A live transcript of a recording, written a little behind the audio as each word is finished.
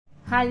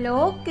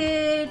Hello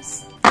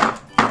kids,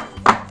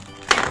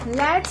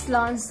 let's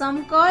learn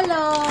some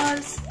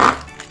colors.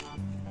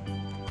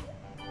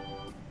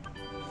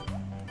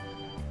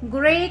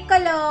 Gray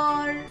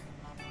color,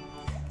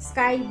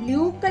 sky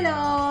blue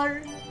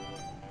color,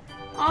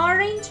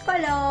 orange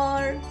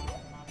color,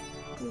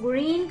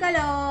 green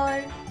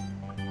color,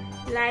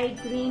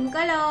 light green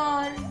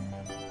color,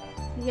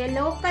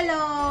 yellow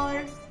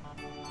color,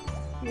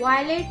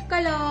 violet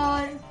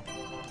color,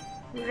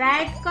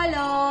 red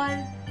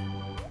color,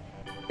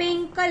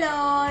 pink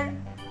color,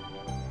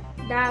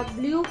 dark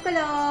blue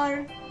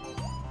color,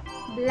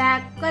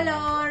 black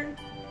color,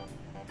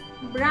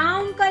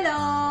 brown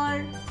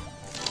color,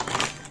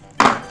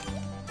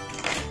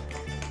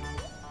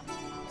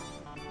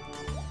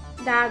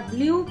 dark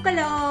blue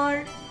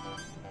color,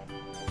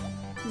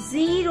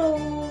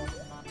 0,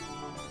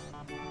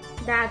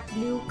 dark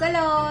blue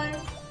color,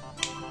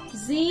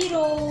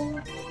 0,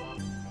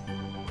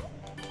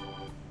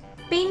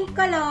 pink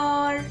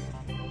color,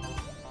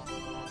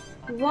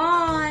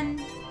 1,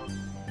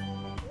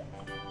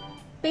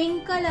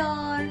 pink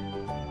color,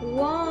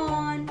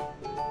 1,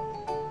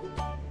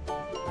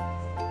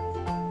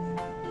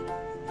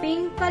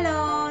 pink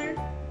color,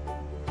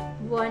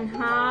 1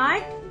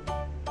 heart,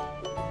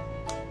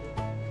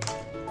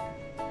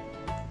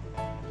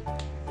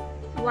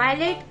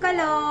 violet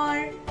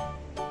color,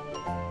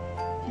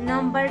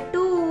 number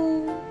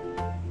 2,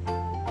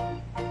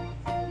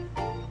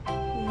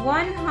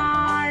 1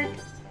 heart,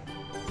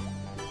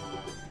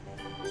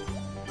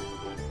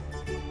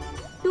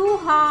 2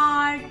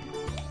 heart,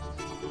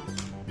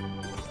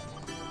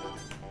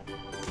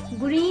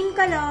 green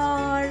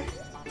color,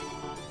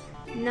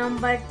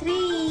 number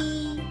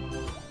 3,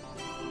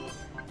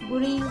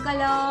 green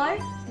color,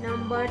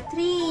 number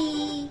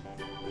 3,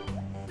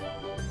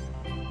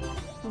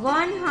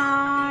 1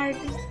 heart,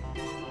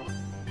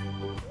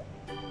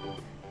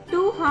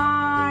 2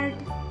 heart,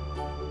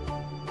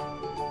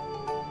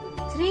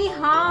 3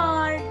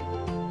 heart,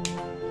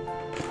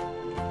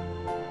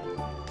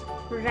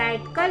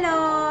 red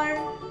color,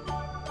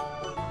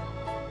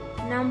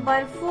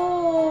 number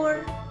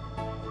 4,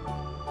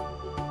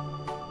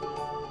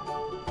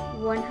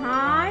 1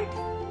 heart,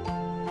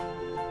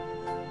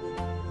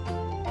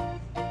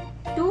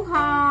 2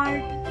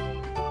 heart,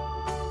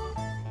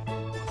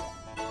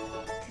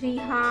 3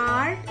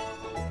 heart,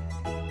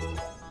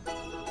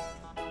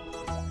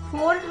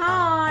 4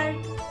 heart,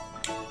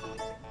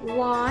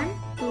 1,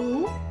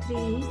 2,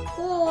 3,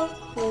 4,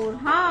 4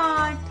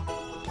 heart,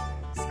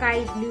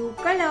 sky blue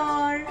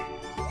color,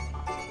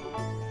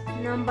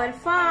 number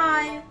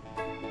 5,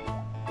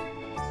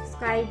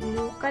 sky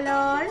blue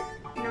color,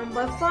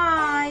 number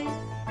 5,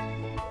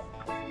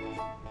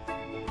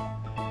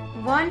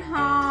 1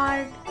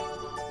 heart,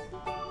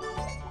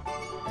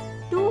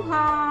 2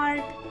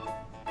 heart,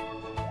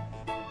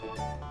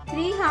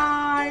 3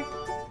 heart,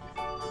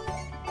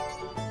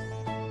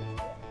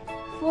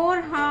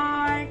 4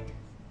 heart,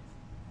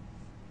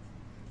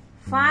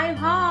 5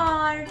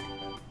 heart,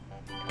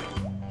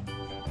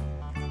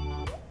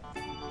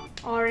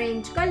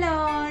 orange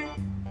color,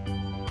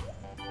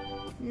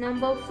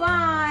 number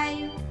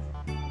 5,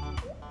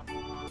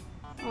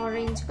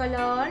 orange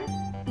color,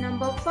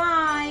 number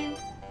 5,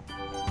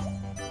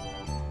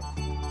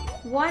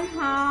 1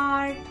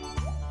 heart,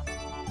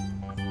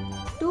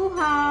 2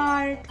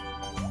 heart,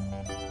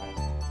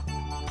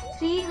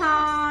 3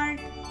 heart,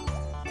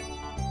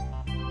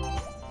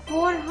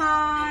 4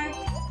 heart,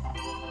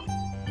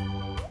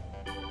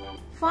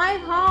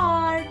 5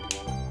 heart,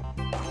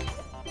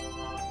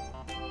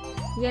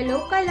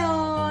 yellow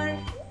color,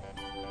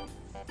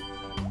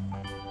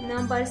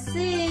 number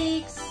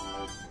 6,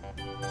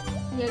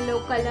 yellow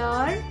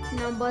color,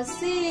 number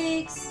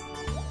 6,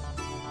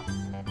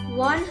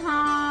 1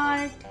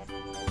 heart,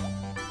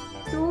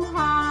 2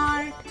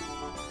 heart,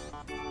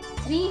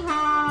 3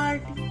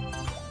 heart,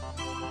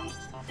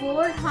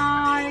 4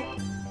 heart,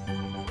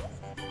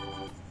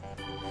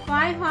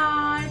 5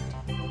 heart,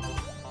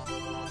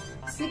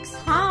 6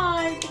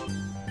 heart,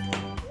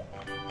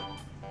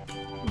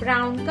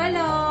 brown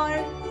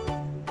color,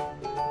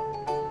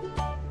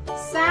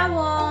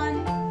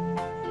 7,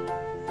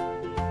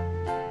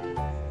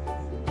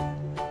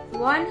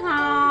 1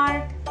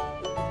 heart,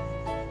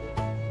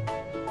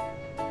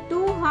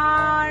 2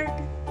 heart,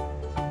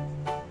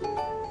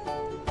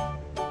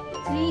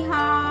 3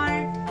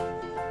 heart,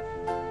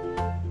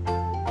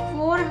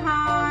 4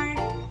 heart,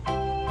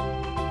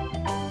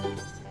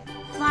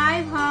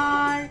 5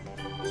 heart,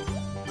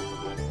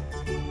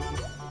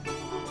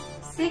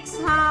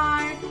 6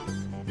 heart,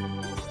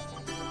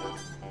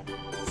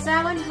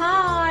 7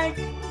 heart,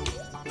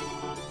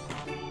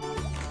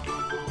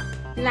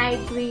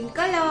 light green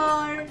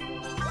color,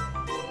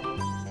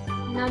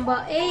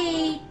 number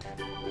 8,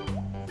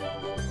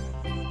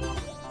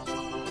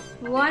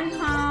 1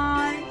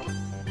 heart,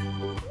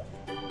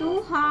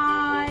 2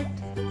 heart,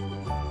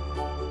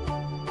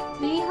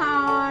 3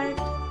 heart,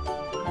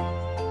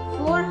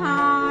 4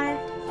 heart,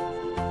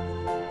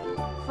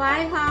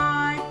 5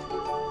 heart,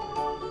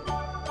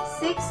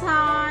 6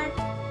 heart,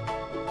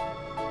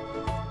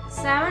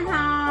 7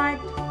 heart,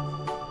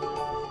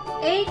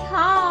 8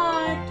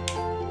 heart,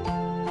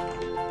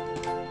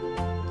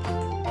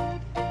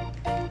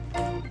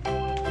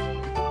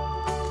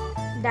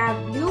 dark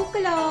blue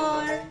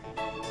color,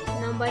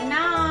 number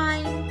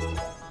 9,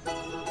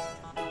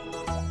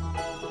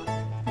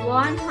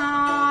 1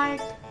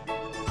 heart,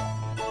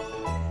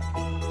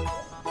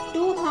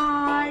 2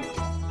 heart,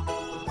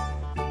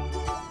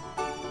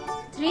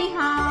 3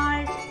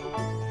 heart,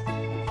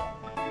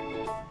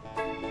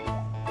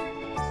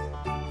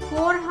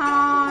 4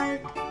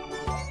 heart,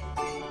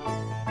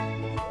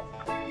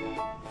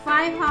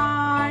 5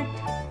 heart,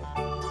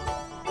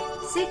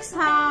 6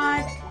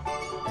 heart,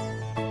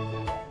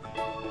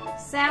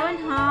 7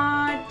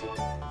 heart,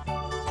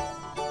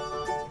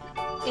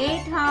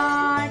 8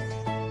 heart,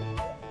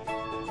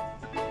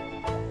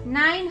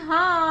 9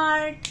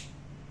 heart,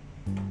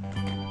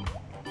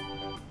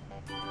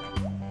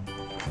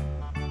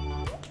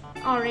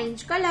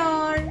 orange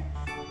color,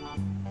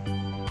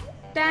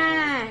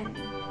 10,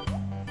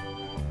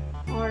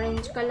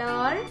 orange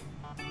color,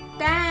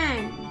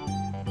 10,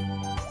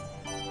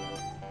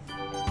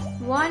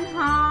 1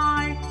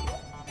 heart,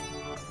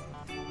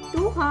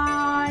 2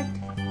 heart,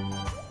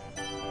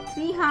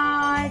 3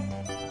 heart,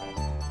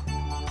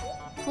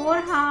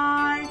 4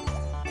 heart,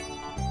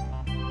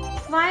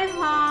 5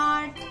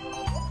 heart,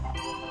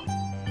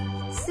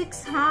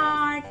 6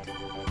 heart,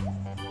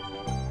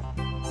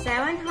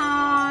 7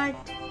 heart,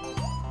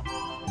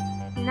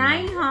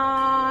 9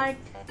 heart,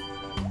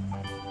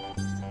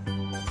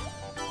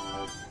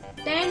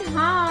 10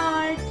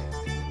 heart,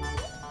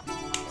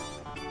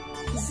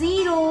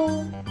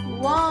 0,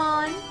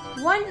 1,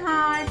 1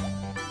 heart,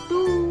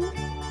 2,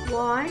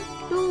 1,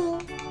 2,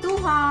 2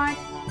 heart,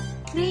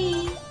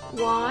 3,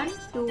 1,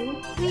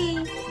 2,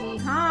 3, 3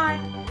 heart,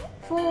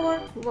 4,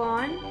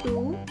 1,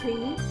 2,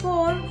 3,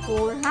 4,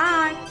 4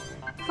 heart,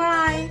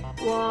 5,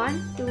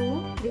 1,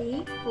 2,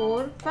 3,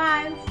 4,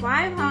 5,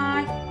 5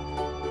 heart,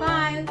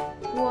 5,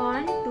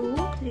 1, 2,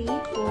 3,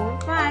 4,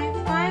 5,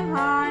 5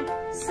 heart,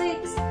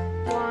 6,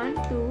 1,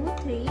 2,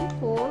 3,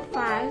 4,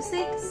 5,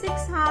 6,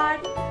 6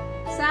 heart,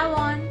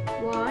 7,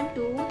 1,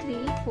 2,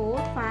 3, 4,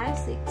 5,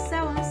 6,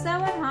 7,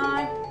 7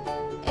 heart,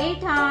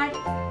 8 heart,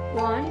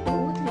 1,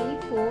 2, 3,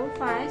 4,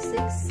 5,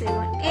 6,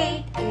 7,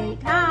 8,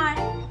 8 heart,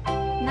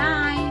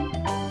 9,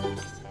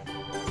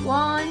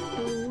 1,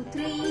 2,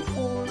 3,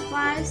 4,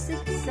 5,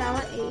 6,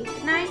 7,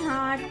 8, 9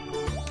 heart,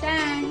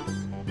 10,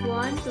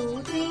 1,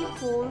 2, 3,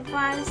 4,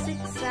 5,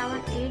 6,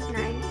 7, 8,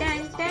 9,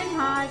 10, 10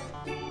 heart.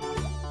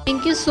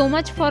 Thank you so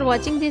much for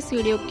watching this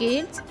video,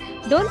 kids.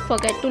 Don't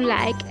forget to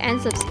like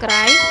and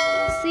subscribe.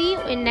 See you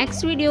in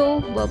next video.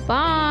 Bye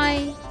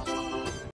bye.